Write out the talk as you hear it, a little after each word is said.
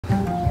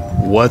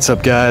What's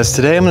up guys?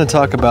 Today I'm going to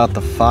talk about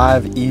the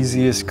 5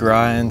 easiest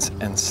grinds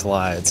and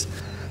slides.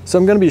 So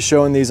I'm going to be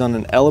showing these on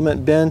an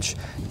element bench.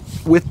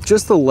 With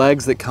just the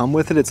legs that come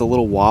with it, it's a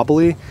little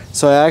wobbly.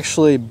 So I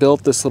actually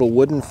built this little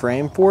wooden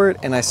frame for it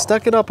and I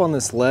stuck it up on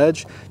this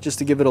ledge just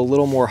to give it a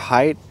little more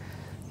height.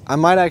 I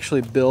might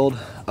actually build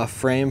a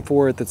frame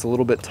for it that's a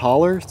little bit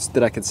taller so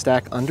that I could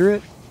stack under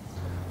it.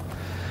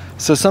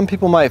 So some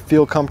people might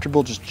feel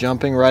comfortable just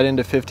jumping right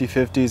into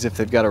 50/50s if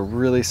they've got a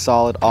really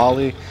solid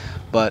ollie.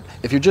 But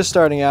if you're just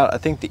starting out, I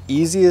think the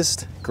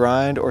easiest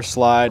grind or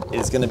slide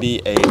is going to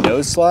be a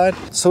nose slide.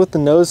 So with the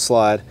nose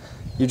slide,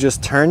 you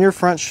just turn your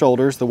front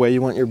shoulders the way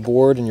you want your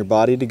board and your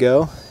body to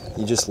go.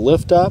 You just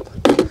lift up,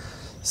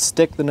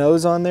 stick the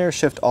nose on there,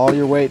 shift all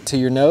your weight to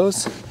your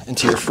nose and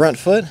to your front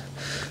foot,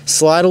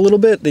 slide a little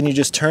bit, then you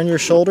just turn your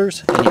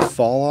shoulders and you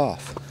fall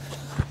off.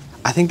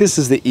 I think this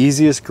is the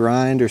easiest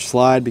grind or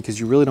slide because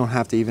you really don't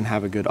have to even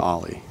have a good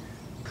ollie.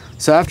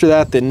 So after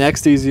that, the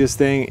next easiest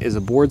thing is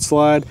a board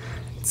slide.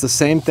 It's the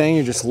same thing,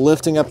 you're just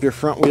lifting up your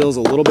front wheels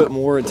a little bit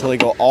more until they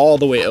go all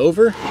the way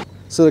over.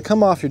 So to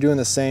come off, you're doing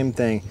the same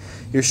thing.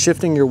 You're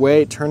shifting your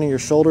weight, turning your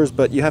shoulders,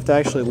 but you have to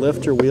actually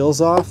lift your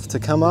wheels off to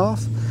come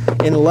off,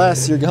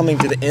 unless you're coming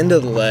to the end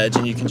of the ledge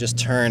and you can just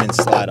turn and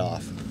slide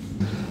off.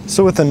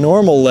 So with a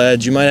normal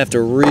ledge, you might have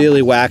to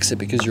really wax it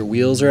because your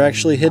wheels are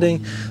actually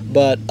hitting,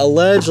 but a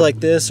ledge like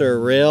this or a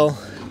rail,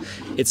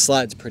 it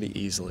slides pretty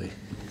easily.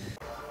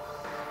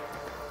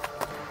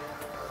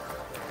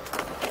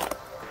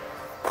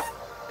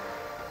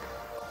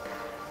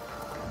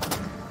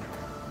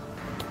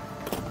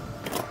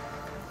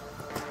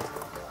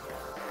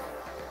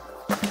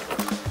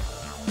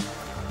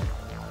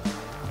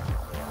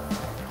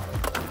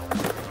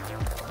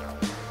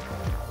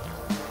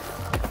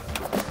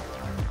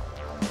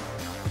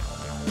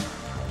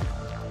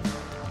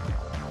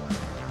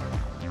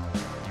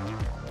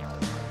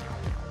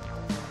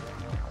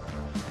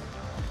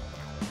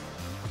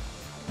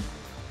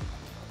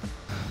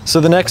 So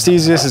the next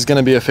easiest is going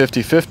to be a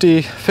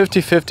 50/50.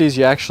 50/50s,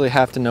 you actually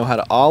have to know how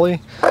to ollie.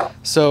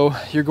 So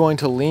you're going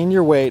to lean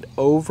your weight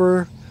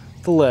over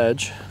the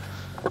ledge.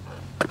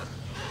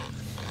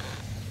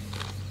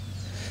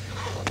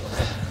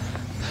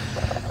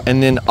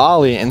 And then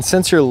ollie, and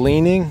since you're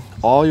leaning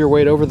all your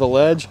weight over the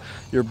ledge,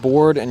 your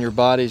board and your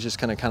body is just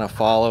going to kind of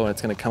follow and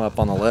it's going to come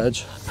up on the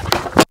ledge.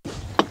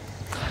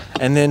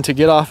 And then to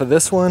get off of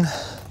this one,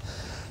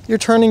 you're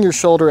turning your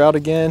shoulder out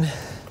again,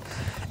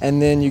 and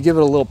then you give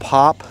it a little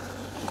pop,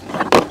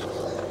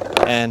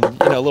 and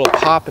a little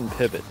pop and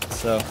pivot.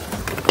 So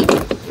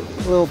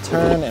a little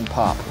turn and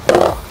pop.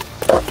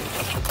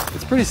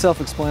 It's pretty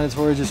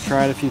self-explanatory, just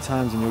try it a few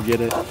times and you'll get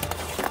it.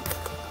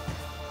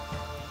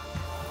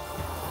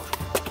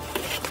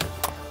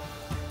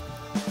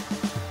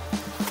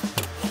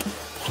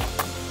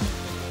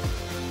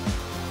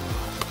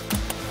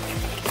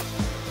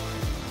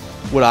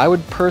 What I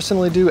would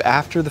personally do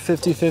after the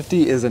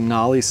 50/50 is a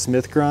nollie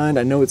Smith grind.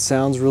 I know it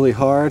sounds really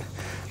hard.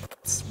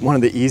 It's one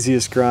of the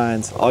easiest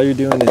grinds. All you're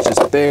doing is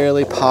just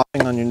barely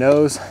popping on your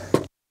nose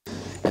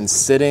and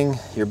sitting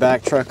your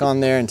back truck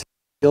on there until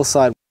the heel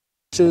side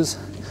pushes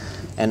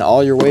and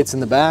all your weight's in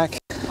the back.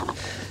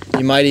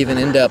 You might even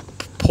end up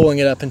pulling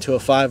it up into a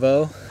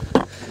 5-0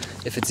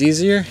 if it's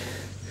easier.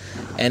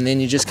 And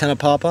then you just kind of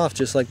pop off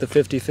just like the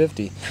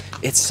 50/50.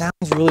 It sounds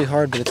really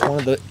hard, but it's one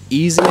of the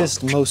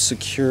easiest, most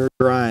secure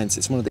grinds.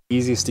 It's one of the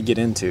easiest to get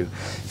into,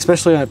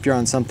 especially if you're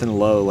on something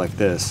low like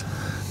this.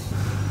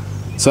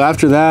 So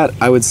after that,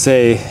 I would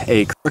say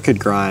a crooked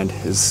grind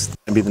is going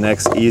to be the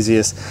next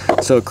easiest.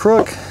 So a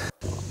crook,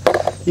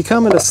 you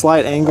come at a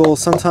slight angle,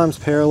 sometimes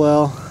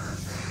parallel.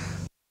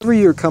 Whatever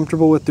you're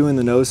comfortable with doing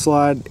the nose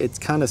slide, it's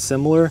kind of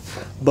similar,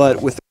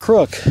 but with the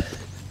crook,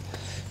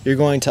 you're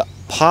going to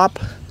pop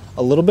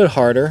a little bit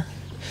harder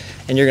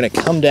and you're going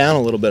to come down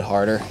a little bit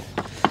harder.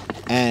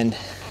 And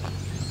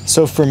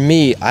so for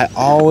me, I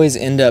always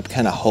end up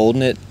kind of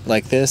holding it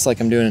like this, like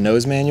I'm doing a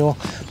nose manual,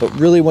 but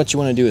really what you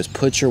want to do is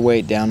put your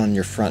weight down on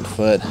your front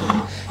foot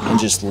and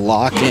just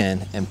lock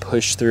in and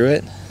push through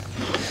it.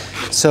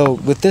 So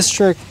with this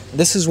trick,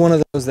 this is one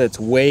of those that's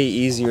way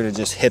easier to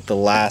just hit the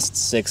last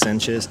 6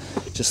 inches,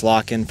 just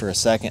lock in for a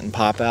second and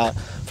pop out.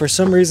 For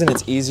some reason,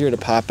 it's easier to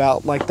pop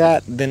out like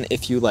that than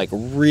if you like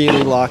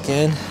really lock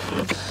in.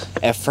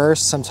 At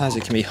first, sometimes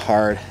it can be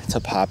hard to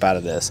pop out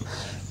of this.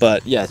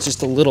 But yeah, it's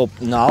just a little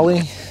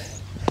nollie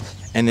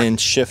and then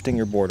shifting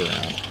your board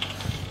around.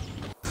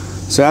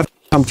 So after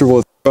you're comfortable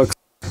with crooks,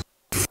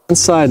 front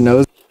side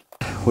nose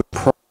would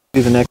probably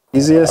be the next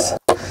easiest.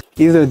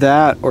 Either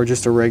that or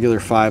just a regular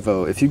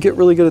 5-0. If you get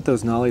really good at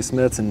those nollie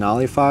Smiths and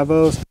nollie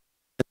 5-0s,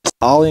 just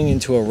ollieing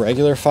into a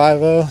regular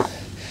 5-0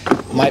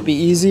 might be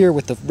easier.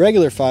 With the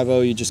regular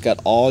 5-0, you just got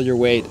all your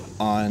weight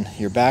on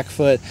your back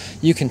foot.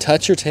 You can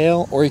touch your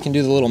tail or you can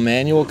do the little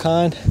manual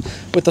kind.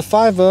 With the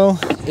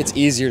 5-0, it's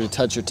easier to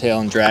touch your tail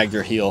and drag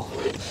your heel,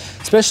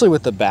 especially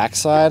with the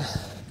backside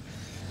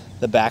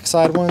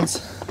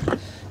ones.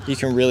 You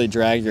can really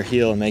drag your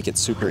heel and make it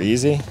super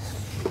easy,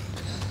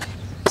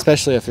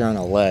 especially if you're on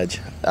a ledge.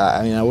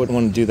 I mean, I wouldn't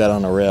want to do that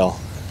on a rail.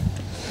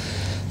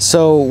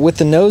 So with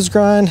the nose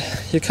grind,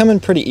 you're coming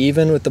pretty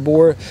even with the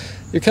board.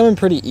 You're coming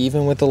pretty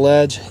even with the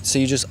ledge. So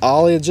you just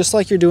ollie just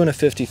like you're doing a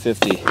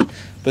 50-50,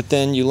 but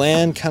then you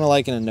land kind of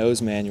like in a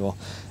nose manual.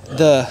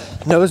 The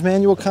nose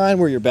manual kind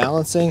where you're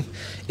balancing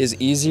is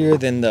easier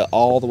than the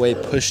all the way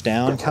push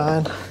down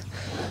kind.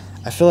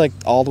 I feel like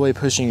all the way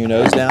pushing your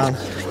nose down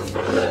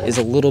is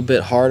a little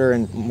bit harder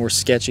and more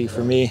sketchy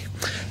for me.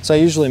 So I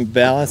usually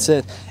balance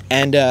it,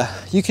 and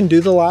you can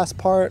do the last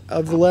part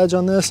of the ledge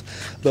on this,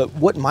 but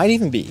what might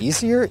even be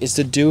easier is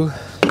to do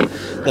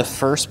the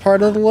first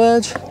part of the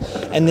ledge,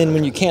 and then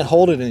when you can't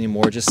hold it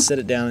anymore, just sit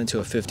it down into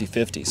a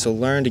 50-50. So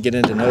learn to get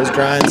into nose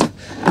grinds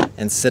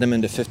and sit them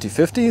into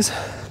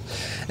 50-50s.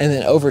 And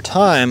then over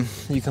time,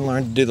 you can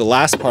learn to do the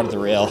last part of the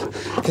rail,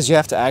 because you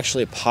have to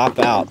actually pop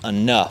out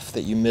enough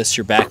that you miss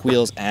your back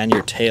wheels and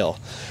your tail.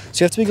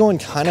 So you have to be going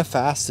kind of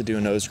fast to do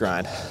a nose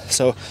grind.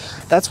 So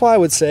that's why I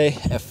would say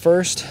at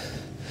first,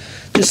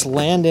 just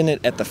land in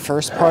it at the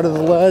first part of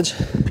the ledge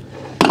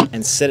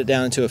and sit it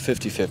down into a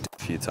 50-50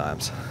 a few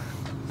times.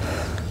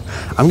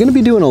 I'm gonna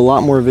be doing a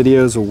lot more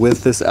videos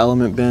with this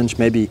element bench,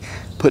 maybe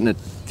putting a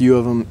few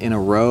of them in a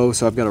row,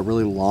 so I've got a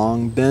really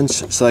long bench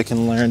so I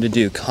can learn to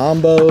do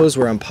combos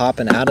where I'm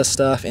popping out of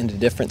stuff into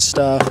different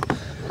stuff.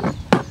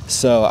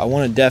 So I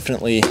want to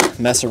definitely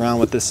mess around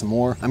with this some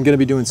more. I'm going to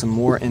be doing some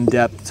more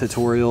in-depth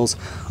tutorials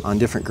on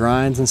different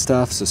grinds and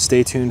stuff, so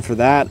stay tuned for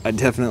that. I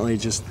definitely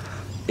just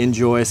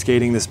enjoy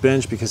skating this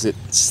bench because it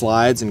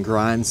slides and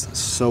grinds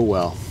so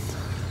well.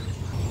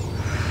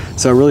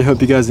 So I really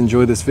hope you guys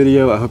enjoyed this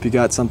video. I hope you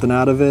got something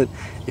out of it.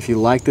 If you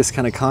like this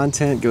kind of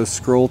content, go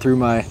scroll through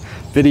my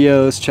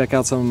videos, check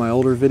out some of my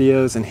older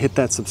videos, and hit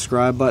that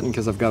subscribe button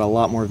because I've got a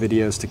lot more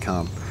videos to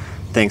come.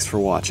 Thanks for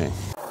watching.